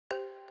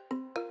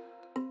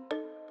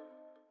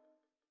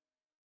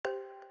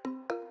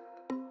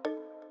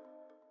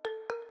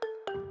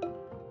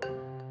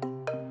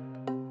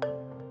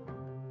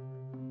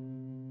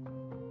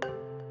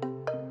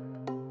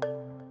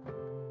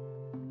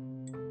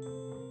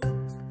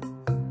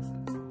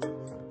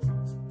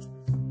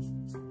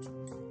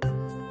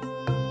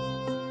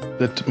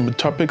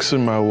Topics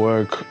in my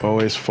work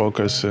always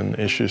focus on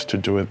issues to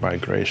do with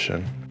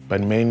migration,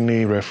 but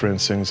mainly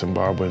referencing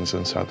Zimbabweans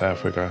in South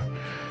Africa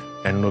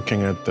and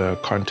looking at the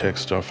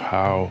context of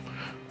how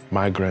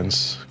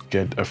migrants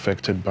get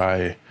affected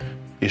by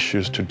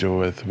issues to do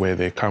with where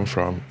they come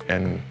from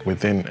and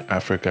within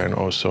Africa and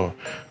also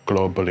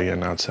globally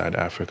and outside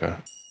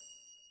Africa.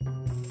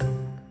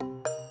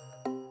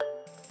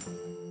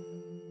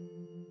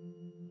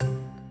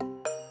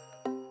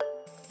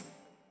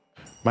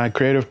 My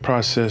creative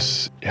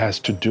process has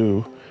to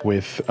do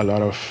with a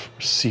lot of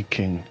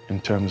seeking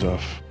in terms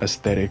of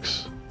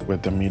aesthetics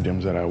with the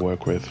mediums that I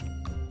work with.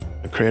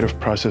 The creative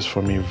process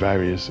for me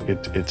varies.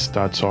 It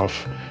starts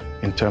off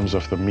in terms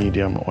of the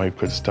medium, or it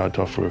could start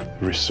off with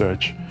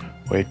research,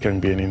 or it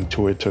can be an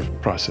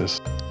intuitive process.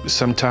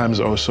 Sometimes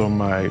also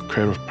my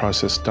creative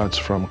process starts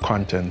from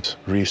content,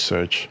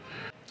 research,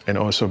 and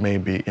also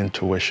maybe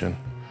intuition,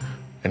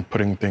 and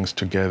putting things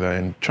together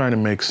and trying to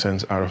make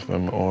sense out of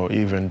them, or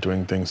even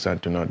doing things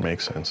that do not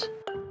make sense.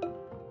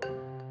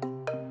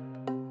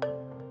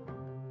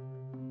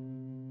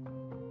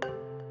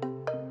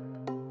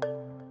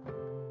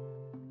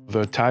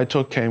 The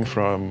title came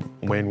from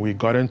when we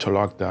got into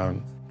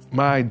lockdown.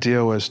 My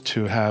idea was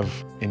to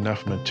have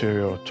enough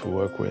material to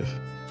work with.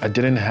 I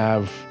didn't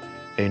have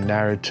a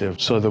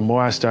narrative, so the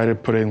more I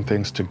started putting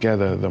things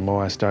together, the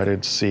more I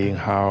started seeing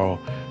how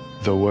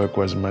the work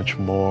was much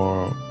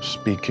more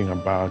speaking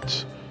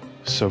about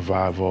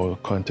survival,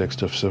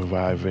 context of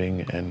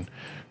surviving, and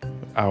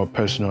our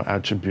personal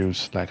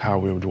attributes, like how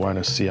we would want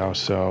to see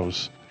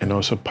ourselves, and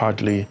also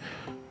partly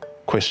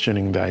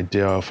questioning the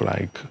idea of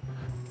like,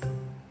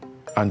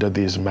 under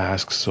these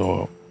masks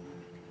or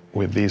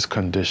with these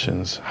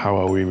conditions, how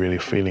are we really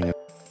feeling?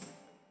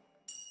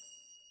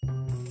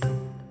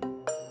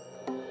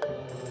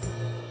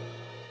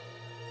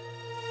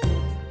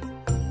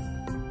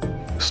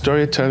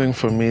 Storytelling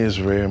for me is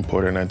very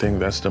important. I think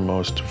that's the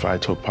most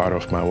vital part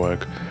of my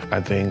work.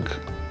 I think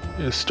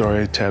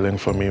storytelling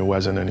for me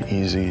wasn't an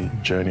easy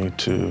journey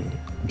to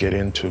get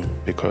into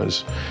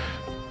because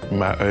in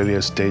my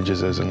earlier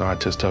stages as an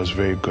artist, I was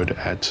very good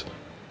at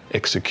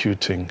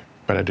executing,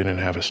 but I didn't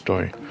have a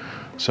story.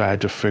 So I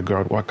had to figure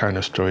out what kind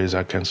of stories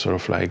I can sort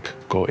of like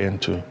go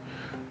into.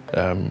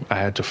 I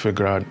had to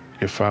figure out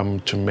if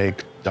I'm to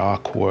make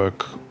dark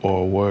work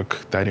or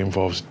work that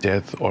involves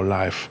death or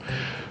life,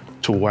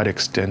 to what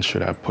extent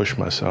should I push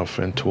myself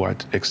and to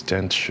what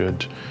extent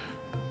should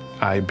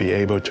I be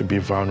able to be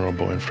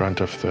vulnerable in front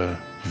of the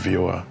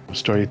viewer.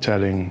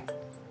 Storytelling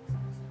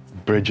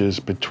bridges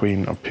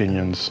between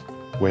opinions,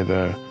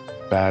 whether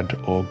bad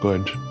or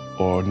good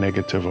or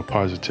negative or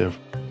positive.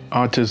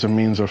 Art is a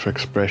means of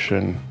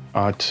expression.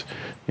 Art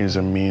is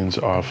a means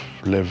of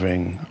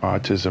living.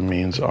 Art is a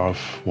means of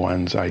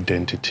one's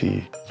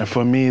identity. And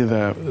for me,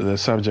 the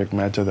subject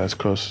matter that's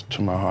close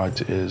to my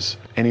heart is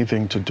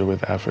anything to do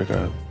with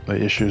Africa,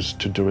 the issues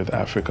to do with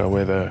Africa,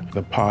 whether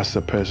the past,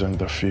 the present,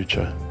 the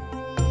future.